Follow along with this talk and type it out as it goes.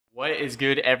What is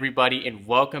good, everybody, and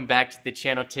welcome back to the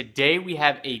channel. Today we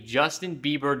have a Justin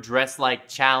Bieber dress like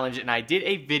challenge, and I did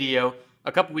a video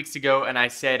a couple weeks ago and I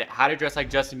said how to dress like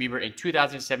Justin Bieber in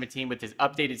 2017 with his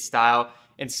updated style.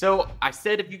 And so I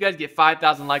said if you guys get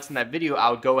 5,000 likes in that video,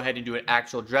 I would go ahead and do an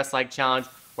actual dress like challenge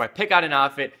where I pick out an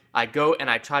outfit, I go and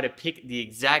I try to pick the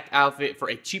exact outfit for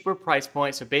a cheaper price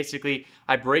point. So basically,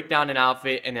 I break down an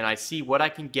outfit and then I see what I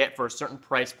can get for a certain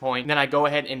price point. And then I go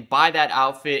ahead and buy that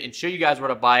outfit and show you guys where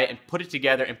to buy it and put it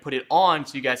together and put it on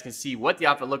so you guys can see what the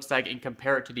outfit looks like and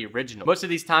compare it to the original. Most of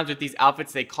these times with these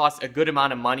outfits, they cost a good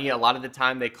amount of money. A lot of the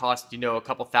time they cost, a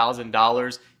couple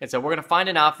 $1,000s. And so we're gonna find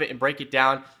an outfit and break it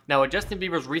down. Now with Justin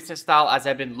Bieber's recent style, as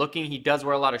I've been looking, he does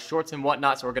wear a lot of shorts and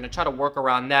whatnot. So we're gonna try to work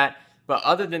around that. But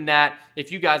other than that,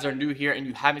 if you guys are new here and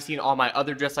you haven't seen all my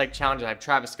other dress like challenges, I have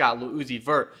Travis Scott, Lil Uzi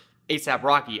Vert, ASAP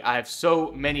Rocky. I have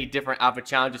so many different outfit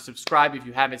challenges. Subscribe if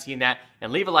you haven't seen that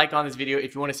and leave a like on this video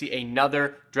if you want to see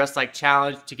another dress like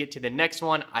challenge to get to the next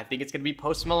one. I think it's going to be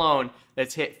Post Malone.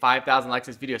 Let's hit 5,000 likes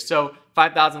this video. So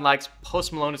 5,000 likes,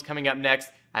 Post Malone is coming up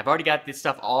next. I've already got this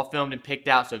stuff all filmed and picked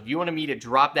out. So if you wanted me to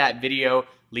drop that video,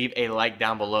 leave a like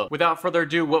down below. Without further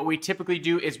ado, what we typically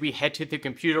do is we head to the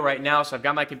computer right now. So I've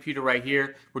got my computer right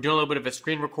here. We're doing a little bit of a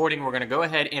screen recording. We're gonna go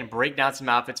ahead and break down some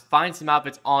outfits, find some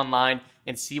outfits online,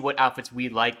 and see what outfits we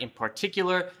like in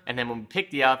particular. And then when we pick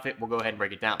the outfit, we'll go ahead and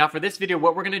break it down. Now for this video,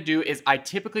 what we're gonna do is I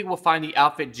typically will find the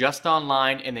outfit just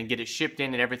online and then get it shipped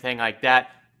in and everything like that.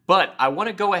 But I want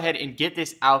to go ahead and get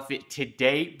this outfit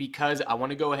today because I want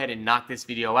to go ahead and knock this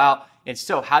video out. And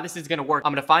so how this is going to work,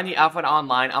 I'm going to find the outfit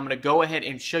online. I'm going to go ahead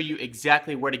and show you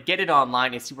exactly where to get it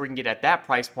online and see where we can get at that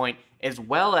price point, as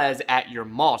well as at your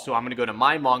mall. So I'm going to go to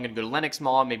my mall, I'm going to go to Lenox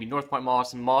Mall, maybe North Point Mall,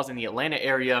 some malls in the Atlanta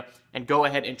area, and go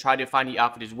ahead and try to find the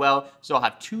outfit as well. So I'll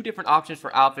have two different options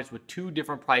for outfits with two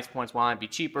different price points. One might be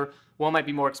cheaper, one might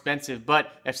be more expensive,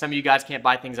 but if some of you guys can't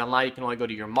buy things online, you can only go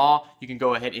to your mall, you can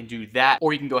go ahead and do that,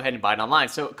 or you can go ahead and buy it online.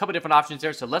 So a couple different options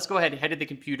there. So let's go ahead and head to the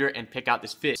computer and pick out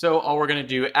this fit. So all we're going to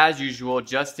do, as usual,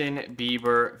 Justin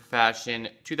Bieber fashion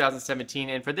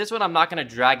 2017. And for this one, I'm not going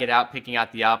to drag it out picking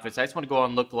out the outfits. I just want to go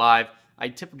on Look Live. I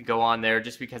typically go on there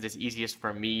just because it's easiest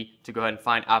for me to go ahead and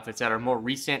find outfits that are more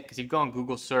recent, because if you go on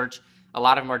Google search, a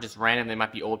lot of them are just random. They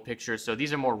might be old pictures. So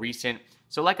these are more recent.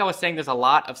 So like I was saying, there's a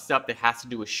lot of stuff that has to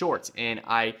do with shorts, and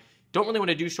I don't really want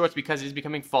to do shorts because it's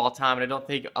becoming fall time, and I don't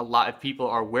think a lot of people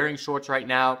are wearing shorts right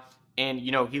now. And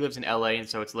he lives in LA, and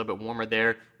so it's a little bit warmer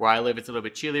there. Where I live, it's a little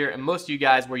bit chillier, and most of you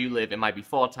guys where you live, it might be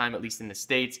fall time, at least in the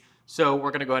States. So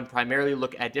we're going to go ahead and primarily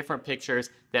look at different pictures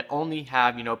that only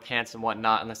have, pants and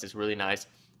whatnot, unless it's really nice.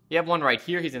 You have one right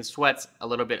here. He's in sweats, a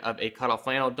little bit of a cutoff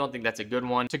flannel. Don't think that's a good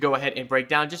one to go ahead and break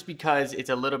down just because it's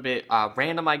a little bit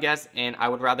random, I guess. And I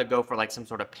would rather go for like some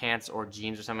sort of pants or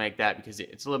jeans or something like that because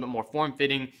it's a little bit more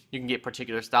form-fitting. You can get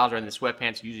particular styles, and the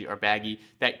sweatpants usually are baggy.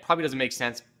 That probably doesn't make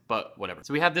sense, but whatever.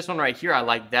 So we have this one right here. I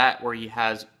like that, where he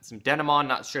has some denim on.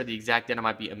 Not sure the exact denim,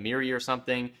 might be Amiri or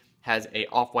something. Has a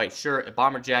off-white shirt, a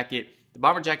bomber jacket. The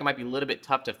bomber jacket might be a little bit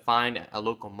tough to find at a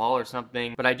local mall or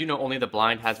something, but I do know only The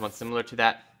Blind has one similar to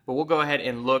that. But we'll go ahead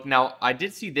and look. Now, I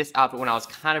did see this outfit when I was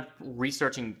kind of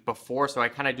researching before, so I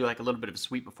kind of do like a little bit of a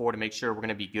sweep before to make sure we're going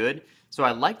to be good. So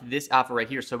I like this outfit right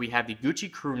here. So we have the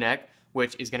Gucci crew neck,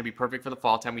 which is going to be perfect for the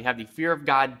fall time. We have the Fear of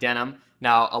God denim.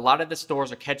 Now, a lot of the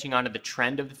stores are catching on to the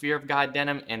trend of the Fear of God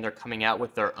denim, and they're coming out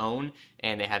with their own,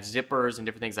 and they have zippers and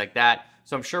different things like that.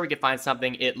 So I'm sure we could find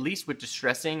something, at least with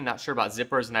distressing. Not sure about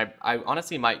zippers, and I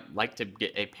honestly might like to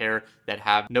get a pair that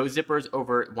have no zippers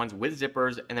over ones with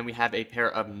zippers, and then we have a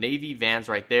pair of navy Vans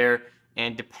right there.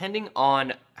 And depending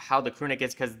on how the crew neck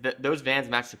is, because those Vans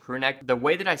match the crew neck, the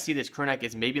way that I see this crew neck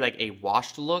is maybe like a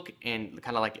washed look and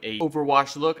kind of like a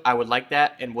overwashed look. I would like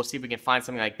that, and we'll see if we can find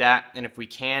something like that. And if we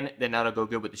can, then that'll go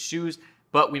good with the shoes.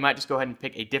 But we might just go ahead and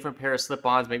pick a different pair of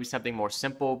slip-ons, maybe something more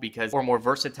simple or more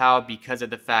versatile, because of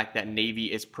the fact that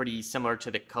navy is pretty similar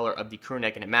to the color of the crew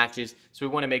neck and it matches. So we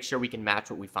want to make sure we can match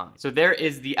what we find. So there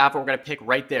is the outfit we're going to pick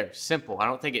right there. Simple. I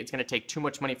don't think it's going to take too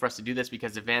much money for us to do this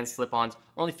because the Vans slip-ons are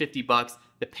only 50 bucks.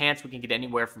 The pants we can get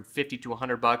anywhere from 50 to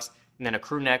 100 bucks. And then a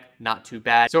crew neck, not too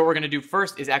bad. So what we're going to do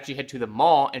first is actually head to the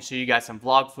mall and show you guys some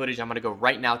vlog footage. I'm going to go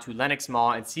right now to Lenox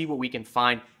Mall and see what we can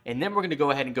find. And then we're going to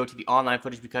go ahead and go to the online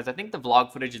footage because I think the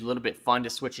vlog footage is a little bit fun to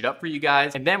switch it up for you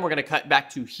guys. And then we're going to cut back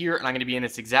to here, and I'm going to be in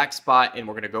this exact spot, and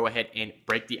we're going to go ahead and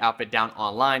break the outfit down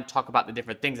online, talk about the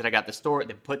different things that I got at the store,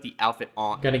 then put the outfit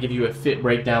on. Going to give you a fit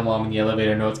breakdown while I'm in the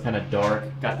elevator. I know it's kind of dark.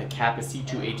 Got the Kappa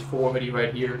C2H4 hoodie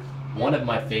right here. One of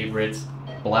my favorites.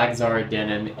 Black Zara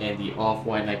denim and the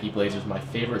off-white Nike Blazers, my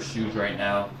favorite shoes right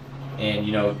now. And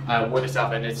I wore this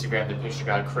outfit on Instagram. The picture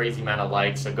got a crazy amount of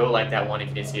likes, so go like that one if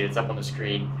you didn't see it. It's up on the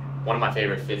screen. one of my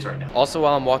favorite fits right now. Also,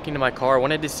 while I'm walking to my car, I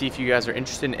wanted to see if you guys are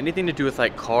interested in anything to do with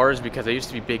like cars, because I used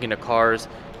to be big into cars,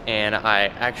 and I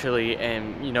actually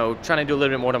am, you know, trying to do a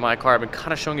little bit more to my car. I've been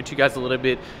kind of showing it to you guys a little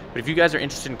bit, but if you guys are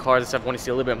interested in cars and stuff, want to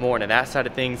see a little bit more into that side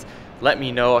of things, let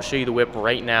me know. I'll show you the whip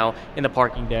right now in the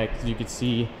parking deck. As you can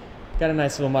see, got a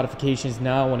nice little modifications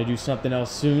now. I want to do something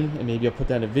else soon, and maybe I'll put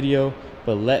that in a video,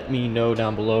 but let me know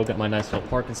down below. Got my nice little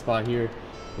parking spot here.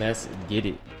 Let's get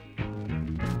it.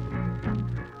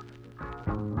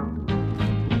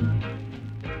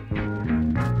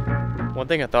 One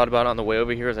thing I thought about on the way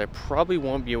over here is I probably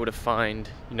won't be able to find,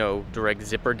 you know, direct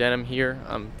zipper denim here.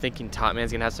 I'm thinking Top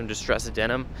Man's gonna have some distressed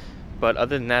denim, but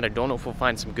other than that, I don't know if we'll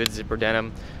find some good zipper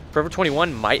denim. Forever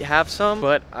 21 might have some,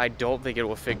 but I don't think it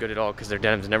will fit good at all because their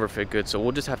denims never fit good. So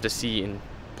we'll just have to see and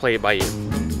play it by ear.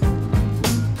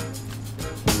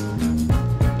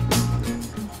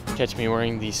 Catch me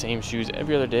wearing the same shoes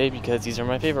every other day because these are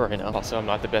my favorite right now. Also, I'm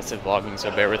not the best at vlogging, so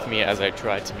bear with me as I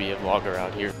try to be a vlogger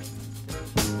out here.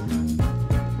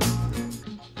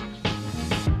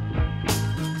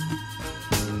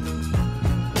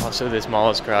 Also, this mall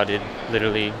is crowded.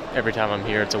 Literally every time I'm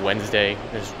here, it's a Wednesday.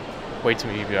 There's way too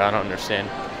many people. I don't understand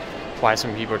why so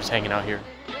many people are just hanging out here.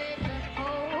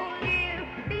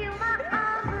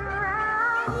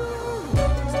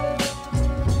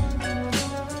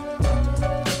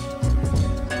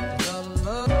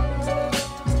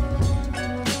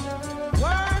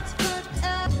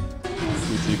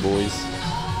 Boys.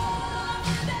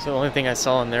 So the only thing I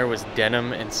saw in there was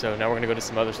denim, and so now we're gonna go to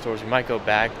some other stores. We might go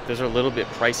back. Those are a little bit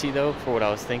pricey though for what I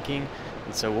was thinking,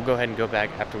 and so we'll go ahead and go back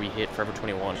after we hit Forever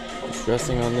 21.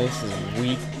 Dressing on this is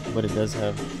weak, but it does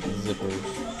have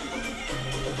zippers.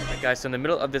 Alright guys, so in the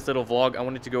middle of this little vlog, I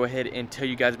wanted to go ahead and tell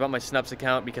you guys about my Snups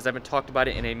account because I haven't talked about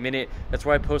it in a minute. That's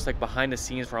where I post like behind the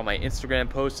scenes for all my Instagram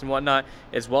posts and whatnot,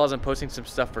 as well as I'm posting some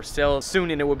stuff for sale soon,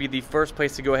 and it will be the first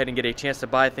place to go ahead and get a chance to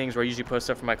buy things where I usually post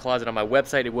stuff from my closet on my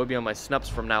website. It will be on my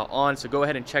Snups from now on, so go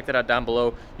ahead and check that out down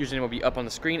below. Usually it will be up on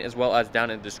the screen as well as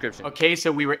down in the description. Okay,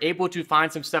 so we were able to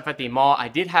find some stuff at the mall. I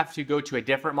did have to go to a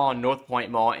different mall, North Point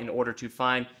Mall, in order to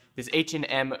find this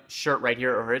H&M shirt right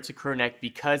here, or it's a crew neck,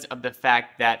 because of the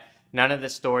fact that none of the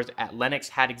stores at Lenox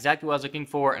had exactly what I was looking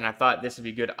for, and I thought this would be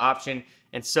a good option.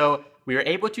 And so we were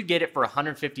able to get it for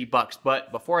 150 bucks.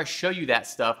 But before I show you that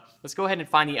stuff, let's go ahead and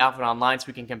find the outfit online so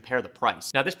we can compare the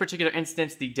price. Now, this particular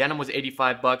instance, the denim was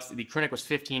 85 bucks, the crew neck was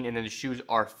 15, and then the shoes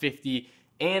are 50.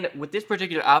 And with this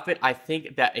particular outfit, I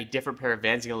think that a different pair of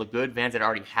Vans is gonna look good, Vans that I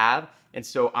already have. And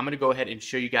so I'm gonna go ahead and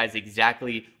show you guys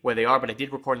exactly where they are, but I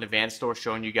did record in the Vans store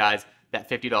showing you guys that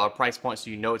 $50 price point, so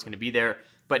you know it's gonna be there.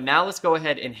 But now let's go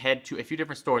ahead and head to a few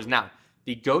different stores. Now,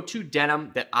 the go-to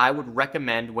denim that I would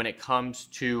recommend when it comes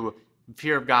to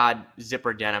Fear of God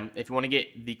zipper denim, if you want to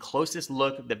get the closest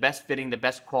look, the best fitting, the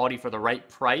best quality for the right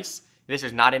price, this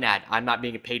is not an ad. I'm not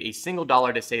being paid a single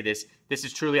dollar to say this. This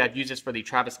is truly, I've used this for the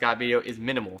Travis Scott video, is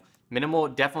Minimal. Minimal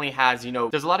definitely has, you know,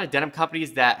 there's a lot of denim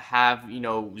companies that have, you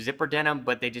know, zipper denim,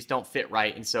 but they just don't fit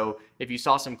right. And so if you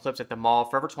saw some clips at the mall,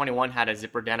 Forever 21 had a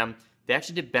zipper denim. They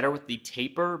actually did better with the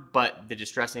taper, but the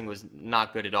distressing was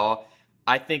not good at all.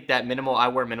 I think that Minimal, I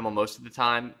wear Minimal most of the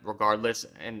time, regardless.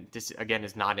 And this, again,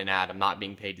 is not an ad. I'm not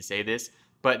being paid to say this.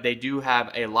 But they do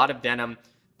have a lot of denim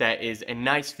that is a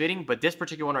nice fitting. But this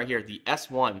particular one right here, the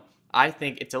S1, I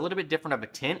think it's a little bit different of a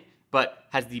tint, but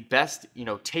has the best, you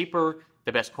know, taper,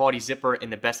 the best quality zipper,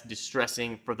 and the best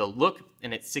distressing for the look,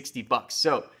 and it's 60 bucks.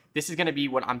 So this is gonna be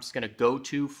what I'm just gonna go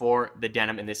to for the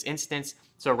denim in this instance.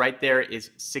 So right there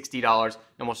is $60,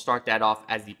 and we'll start that off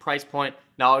as the price point.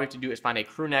 Now all we have to do is find a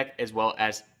crew neck as well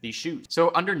as the shoes.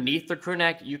 So underneath the crew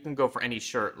neck, you can go for any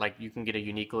shirt. Like you can get a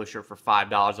Uniqlo shirt for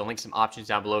 $5. I'll link some options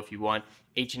down below if you want.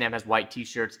 H&M has white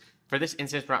t-shirts. For this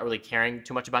instance, we're not really caring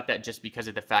too much about that just because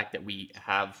of the fact that we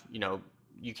have, you know,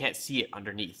 you can't see it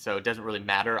underneath, so it doesn't really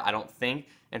matter, I don't think.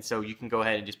 And so you can go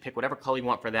ahead and just pick whatever color you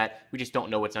want for that. We just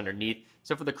don't know what's underneath.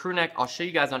 So for the crew neck, I'll show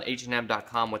you guys on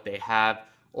hnm.com what they have,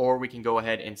 or we can go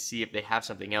ahead and see if they have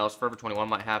something else. Forever 21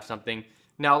 might have something.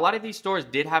 Now, a lot of these stores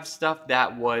did have stuff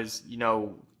that was, you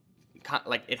know, kind of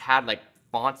like it had like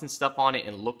fonts and stuff on it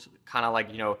and looked kind of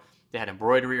like, you know, they had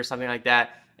embroidery or something like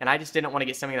that. And I just didn't want to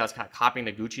get something that was kind of copying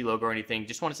the Gucci logo or anything.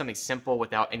 Just wanted something simple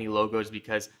without any logos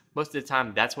because most of the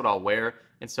time that's what I'll wear.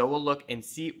 And so we'll look and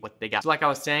see what they got. So like I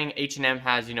was saying, H&M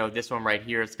has, you know, this one right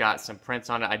here. It's got some prints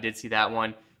on it. I did see that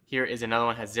one. Here is another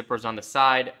one, has zippers on the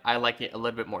side. I like it a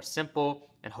little bit more simple.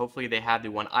 And hopefully they have the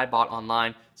one I bought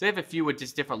online. So they have a few with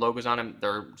just different logos on them.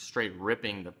 They're straight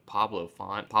ripping the Pablo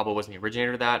font. Pablo wasn't the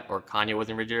originator of that, or Kanye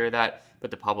wasn't the originator of that, but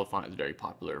the Pablo font is very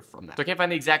popular from that. So I can't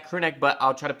find the exact crew neck, but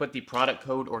I'll try to put the product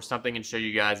code or something and show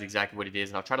you guys exactly what it is.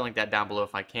 And I'll try to link that down below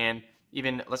if I can.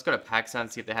 even, let's go to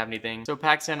PacSun, see if they have anything. So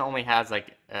PacSun only has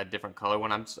like a different color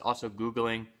one. I'm also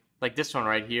Googling. Like this one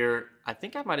right here, I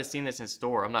think I might have seen this in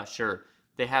store. I'm not sure.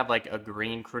 They have like a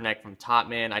green crew neck from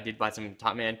Topman. I did buy some from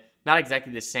Topman. Not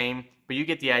exactly the same, but you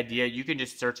get the idea. You can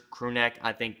just search crew neck.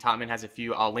 I think Topman has a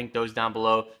few. I'll link those down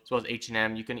below, as well as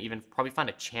H&M. You can even probably find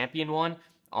a Champion one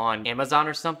on Amazon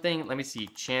or something. Let me see,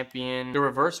 Champion. The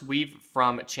reverse weave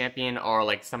from Champion are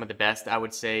like some of the best, I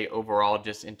would say, overall,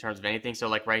 just in terms of anything. So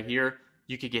like right here,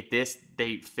 you could get this.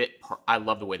 They fit, I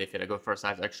love the way they fit. I go for a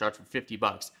size extra for 50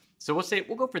 bucks. So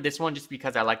we'll go for this one just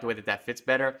because I like the way that fits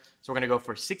better. So we're gonna go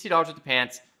for $60 with the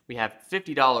pants. We have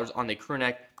 $50 on the crew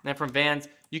neck. And then from Vans,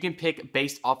 you can pick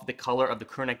based off of the color of the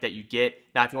crew neck that you get.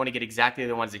 Now, if you want to get exactly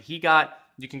the ones that he got,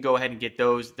 you can go ahead and get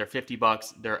those. They're 50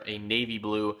 bucks. They're a navy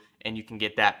blue, and you can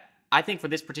get that. I think for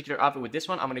this particular outfit with this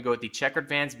one, I'm going to go with the checkered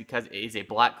Vans because it is a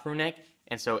black crew neck,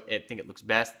 and so I think it looks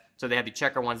best. So they have the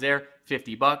checker ones there,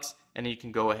 50 bucks, and then you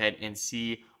can go ahead and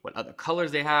see what other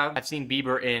colors they have. I've seen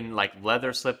Bieber in like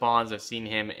leather slip-ons. I've seen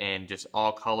him in just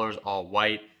all colors, all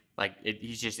white. Like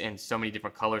he's just in so many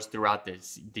different colors throughout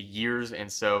the years,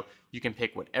 and so you can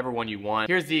pick whatever one you want.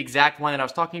 Here's the exact one that I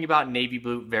was talking about, navy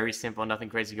blue, very simple, nothing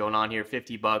crazy going on here,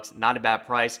 50 bucks, not a bad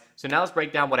price. So now let's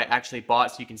break down what I actually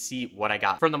bought so you can see what I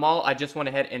got. From the mall, I just went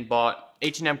ahead and bought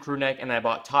H&M crew neck, and then I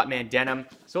bought Topman denim.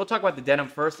 So we'll talk about the denim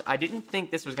first. I didn't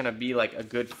think this was gonna be like a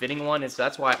good fitting one, and so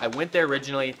that's why I went there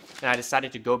originally, and I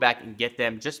decided to go back and get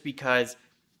them just because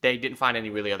they didn't find any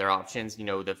really other options. You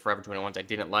know, the Forever 21s I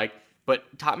didn't like.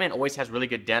 But Topman always has really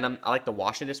good denim. I like the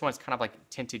wash of this one. It's kind of like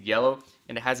tinted yellow,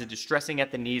 and it has a distressing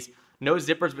at the knees. No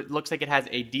zippers, but it looks like it has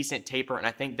a decent taper, and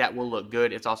I think that will look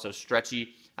good. It's also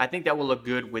stretchy. I think that will look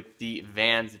good with the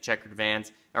Vans, the checkered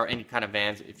Vans, or any kind of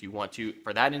Vans if you want to.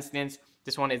 For that instance,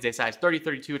 this one is a size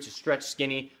 30-32. It's a stretch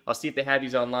skinny. I'll see if they have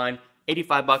these online.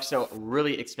 85 bucks, so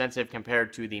really expensive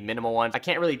compared to the minimal ones. I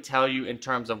can't really tell you in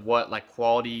terms of what like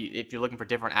quality, if you're looking for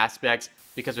different aspects,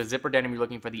 because with zipper denim, you're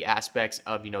looking for the aspects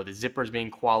of, you know, the zippers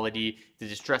being quality, the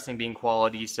distressing being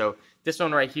quality. So this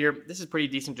one right here, this is pretty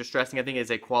decent distressing. I think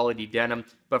it's a quality denim,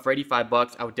 but for 85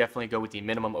 bucks, I would definitely go with the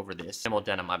minimum over this. Minimal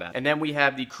denim, my bad. And then we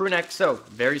have the crew neck. So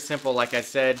very simple, like I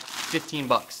said, 15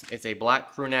 bucks. It's a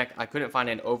black crew neck. I couldn't find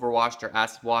an overwashed or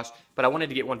acid wash, but I wanted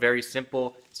to get one very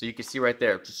simple. So you can see right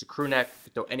there, just a crew neck,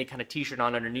 throw any kind of t-shirt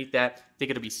on underneath that. I think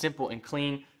it'll be simple and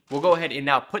clean. We'll go ahead and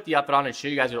now put the outfit on and show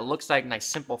you guys what it looks like. Nice,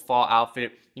 simple fall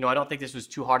outfit. You know, I don't think this was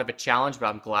too hard of a challenge, but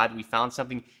I'm glad we found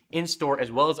something in store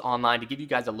as well as online to give you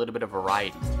guys a little bit of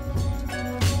variety.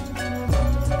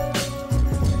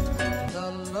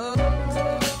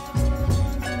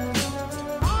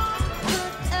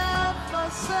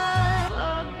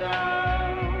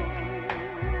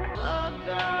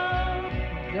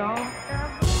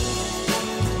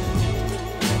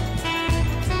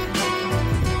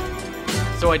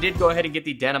 So I did go ahead and get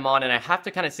the denim on, and I have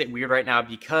to kind of sit weird right now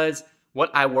because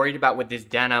what I worried about with this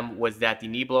denim was that the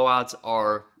knee blowouts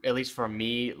are, at least for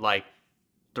me, like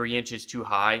 3 inches too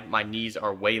high. My knees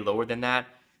are way lower than that.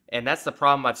 And that's the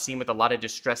problem I've seen with a lot of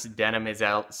distressed denim is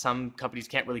that some companies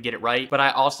can't really get it right. But I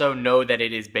also know that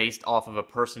it is based off of a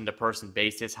person-to-person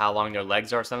basis, how long their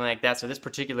legs are, something like that. So this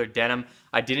particular denim,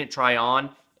 I didn't try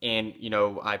on, and, you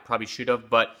know, I probably should have.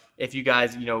 But if you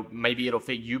guys, you know, maybe it'll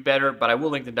fit you better. But I will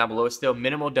link them down below still.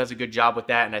 Minimal does a good job with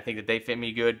that, and I think that they fit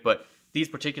me good. But these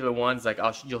particular ones, like,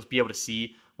 you'll be able to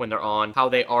see when they're on how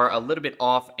they are a little bit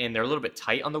off and they're a little bit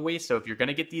tight on the waist. So if you're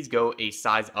gonna get these, go a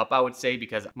size up, I would say,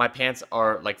 because my pants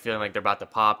are like feeling like they're about to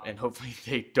pop, and hopefully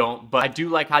they don't. But I do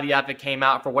like how the outfit came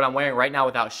out. For what I'm wearing right now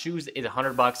without shoes is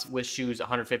 100 bucks, with shoes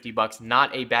 150 bucks.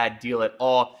 Not a bad deal at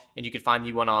all. And you can find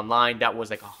the one online that was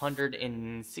like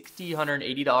 $160,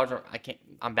 $180, or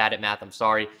I'm bad at math, I'm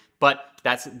sorry. But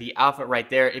that's the outfit right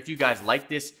there. If you guys like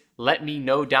this, let me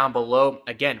know down below.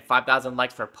 Again, 5,000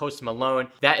 likes for Post Malone.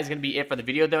 That is going to be it for the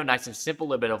video, though. Nice and simple, a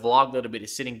little bit of vlog, a little bit of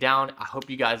sitting down. I hope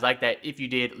you guys like that. If you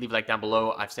did, leave a like down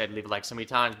below. I've said leave a like so many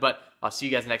times, but I'll see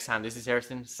you guys next time. This is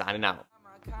Harrison, signing out.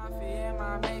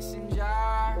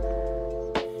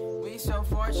 We so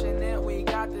fortunate we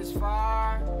got this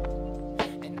far,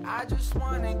 and I just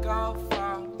want to go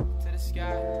far to the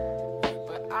sky,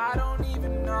 but I don't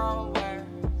even know where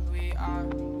we are.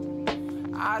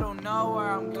 I don't know where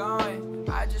I'm going,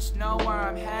 I just know where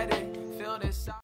I'm headed. Feel this